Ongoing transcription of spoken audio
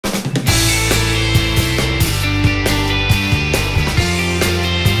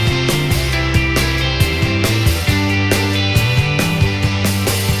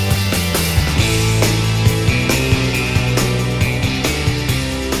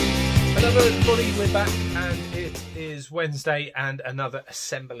Hello everybody, we're back and it is Wednesday and another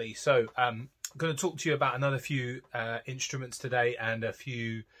assembly. So I'm going to talk to you about another few instruments today and a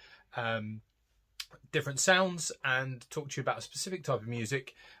few different sounds, and talk to you about a specific type of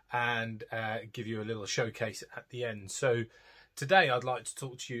music and give you a little showcase at the end. So today I'd like to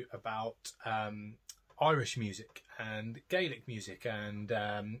talk to you about Irish music and Gaelic music and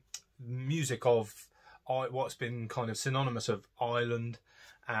music of what's been kind of synonymous of Ireland,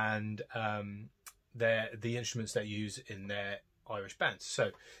 and the instruments they use in their Irish bands.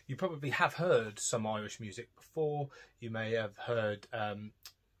 So you probably have heard some Irish music before. You may have heard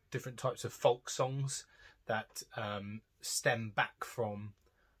different types of folk songs that stem back from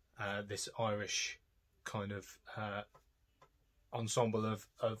this Irish kind of ensemble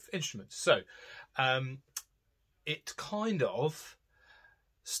of instruments. So it kind of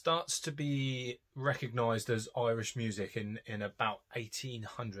starts to be recognised as Irish music in about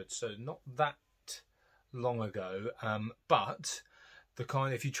 1800, so not that long ago, but the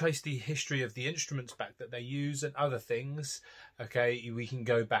kind, if you trace the history of the instruments back that they use and other things, okay, we can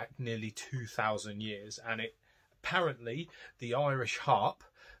go back nearly 2,000 years, and it apparently the Irish harp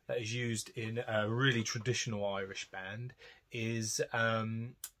that is used in a really traditional Irish band is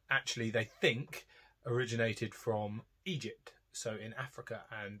actually, they think, originated from Egypt, so in Africa,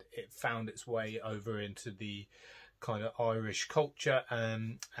 and it found its way over into the kind of Irish culture,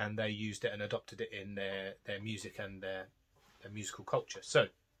 and they used it and adopted it in their music and their musical culture. So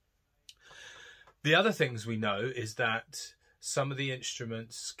the other things we know is that some of the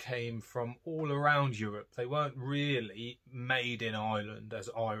instruments came from all around Europe. They weren't really made in Ireland as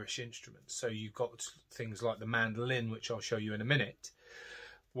Irish instruments. So you've got things like the mandolin, which I'll show you in a minute,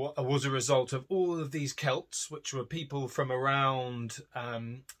 what was a result of all of these Celts, which were people from around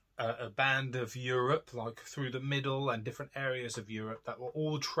a band of Europe, like through the middle and different areas of Europe, that were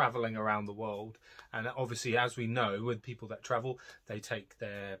all travelling around the world. And obviously, as we know, with people that travel, they take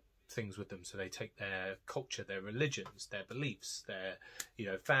their things with them. So they take their culture, their religions, their beliefs, their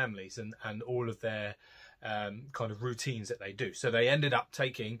families, and all of their kind of routines that they do. So they ended up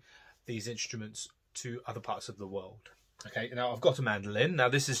taking these instruments to other parts of the world. Okay, now I've got a mandolin. Now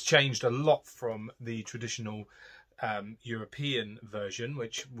this has changed a lot from the traditional European version,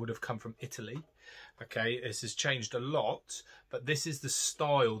 which would have come from Italy. Okay, this has changed a lot, but this is the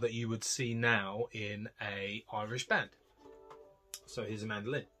style that you would see now in a Irish band. So here's a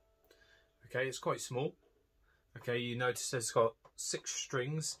mandolin. Okay, it's quite small. Okay, you notice it's got 6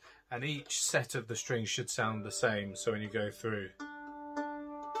 strings, and each set of the strings should sound the same. So when you go through,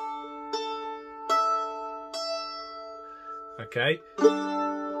 okay,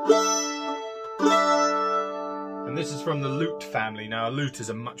 and this is from the lute family. Now a lute is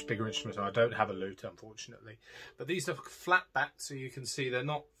a much bigger instrument, so I don't have a lute, unfortunately, but these are flat backed, so you can see they're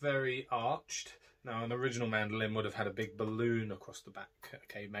not very arched. Now an original mandolin would have had a big balloon across the back,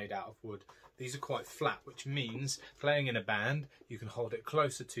 okay, made out of wood. These are quite flat, which means playing in a band, you can hold it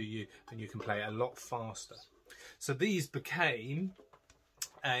closer to you and you can play it a lot faster. So these became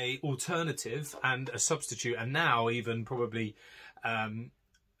a alternative and a substitute, and now even probably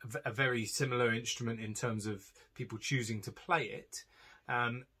a very similar instrument in terms of people choosing to play it,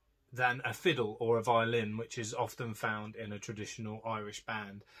 than a fiddle or a violin, which is often found in a traditional Irish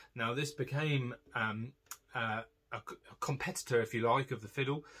band. Now this became a competitor, if you like, of the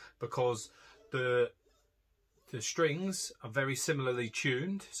fiddle, because the strings are very similarly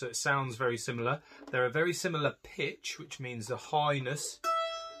tuned, so it sounds very similar. They're a very similar pitch, which means the highness,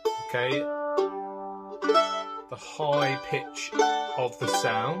 okay, the high pitch of the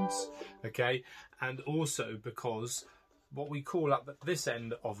sounds, okay, and also because what we call up at this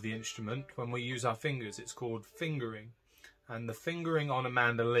end of the instrument, when we use our fingers, it's called fingering, and the fingering on a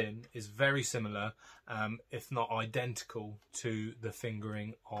mandolin is very similar, if not identical, to the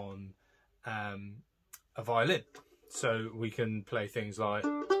fingering on a violin. So we can play things like,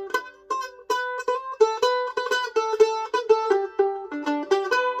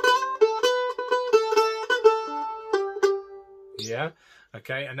 yeah,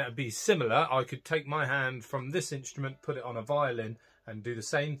 okay, and that would be similar. I could take my hand from this instrument, put it on a violin, and do the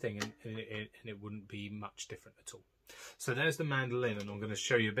same thing, and it wouldn't be much different at all. So there's the mandolin, and I'm going to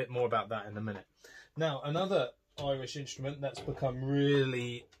show you a bit more about that in a minute. Now, another Irish instrument that's become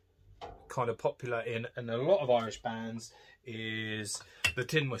really kind of popular in a lot of Irish bands is the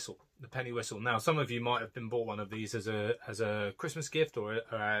tin whistle, the penny whistle. Now, some of you might have been bought one of these as a Christmas gift or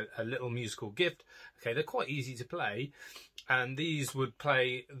a little musical gift. Okay, they're quite easy to play, and these would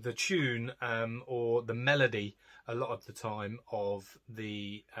play the tune or the melody a lot of the time of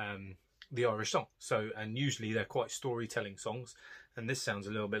the Irish song. So, and usually they're quite storytelling songs, and this sounds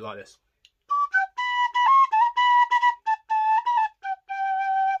a little bit like this.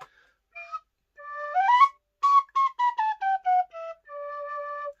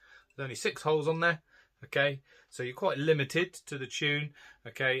 There's only 6 holes on there. Okay, so you're quite limited to the tune.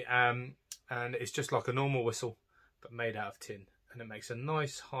 Okay, and it's just like a normal whistle, but made out of tin, and it makes a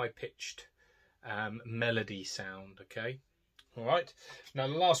nice high-pitched melody sound. Okay. All right, now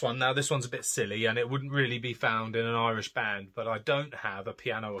the last one. Now this one's a bit silly and it wouldn't really be found in an Irish band, but I don't have a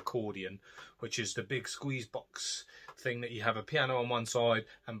piano accordion, which is the big squeeze box thing that you have a piano on one side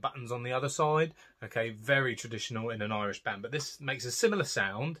and buttons on the other side. Okay, very traditional in an Irish band, but this makes a similar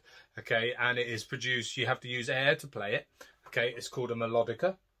sound. Okay, and it is produced, you have to use air to play it. Okay, it's called a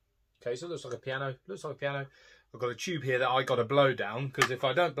melodica. Okay, so it looks like a piano, I've got a tube here that I got to blow down, because if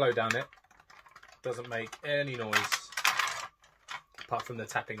I don't blow down it, it doesn't make any noise apart from the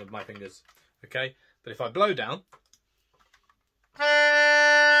tapping of my fingers. Okay, but if I blow down,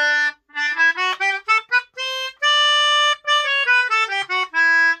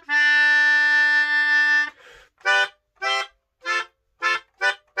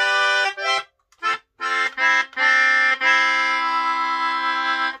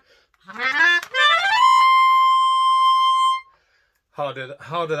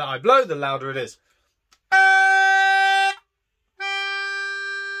 harder that I blow, the louder it is.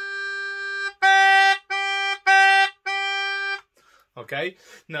 Okay,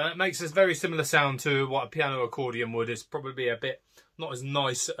 now it makes a very similar sound to what a piano accordion would. It's probably a bit not as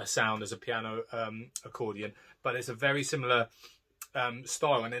nice a sound as a piano accordion, but it's a very similar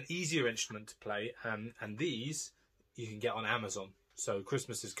style and an easier instrument to play. And these you can get on Amazon. So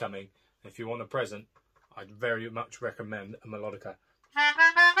Christmas is coming. If you want a present, I'd very much recommend a melodica.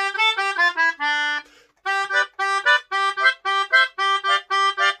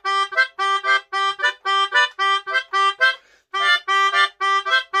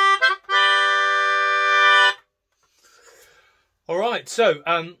 Alright, so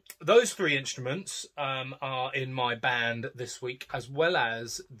those 3 instruments are in my band this week, as well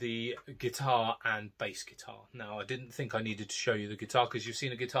as the guitar and bass guitar. Now, I didn't think I needed to show you the guitar because you've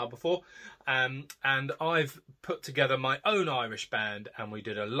seen a guitar before, and I've put together my own Irish band, and we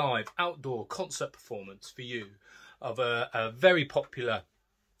did a live outdoor concert performance for you of a very popular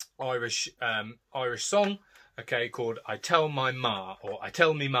Irish song, okay, called I Tell My Ma, or I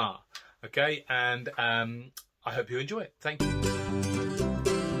Tell Me Ma, okay, and I hope you enjoy it. Thank you.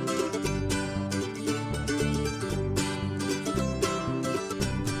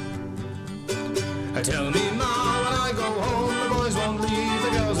 Tell me, Ma, when I go home, the boys won't leave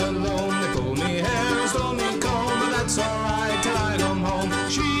the girls alone. They pull me hair and stole me comb, but that's alright till I come home.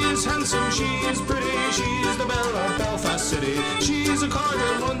 She is handsome, she is pretty, she's the belle of Belfast City. She's a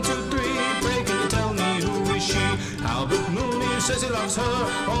accordion 1, 2, 3, pray can you tell me who is she? Albert Mooney says he loves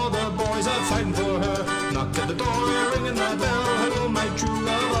her, all the boys are fighting for her. Knock at the door, ringing the bell, hello my true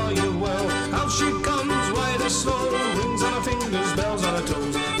love, are you well? Out she comes, white as snow, rings on her fingers, bells on her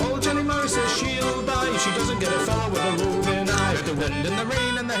toes. Old Jenny Murray says she'll die if she doesn't get a fellow with a roving eye. Let the wind and the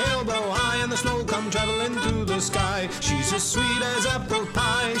rain and the hail blow high, and the snow come travelling through the sky. She's as sweet as apple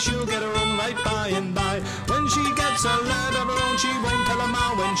pie, she'll get her own right by and by. When she gets a lad of her own, she won't tell her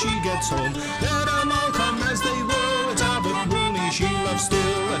ma when she gets home. Let them all come as they will, it's Albert Mooney she loves still.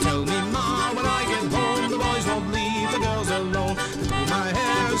 I tell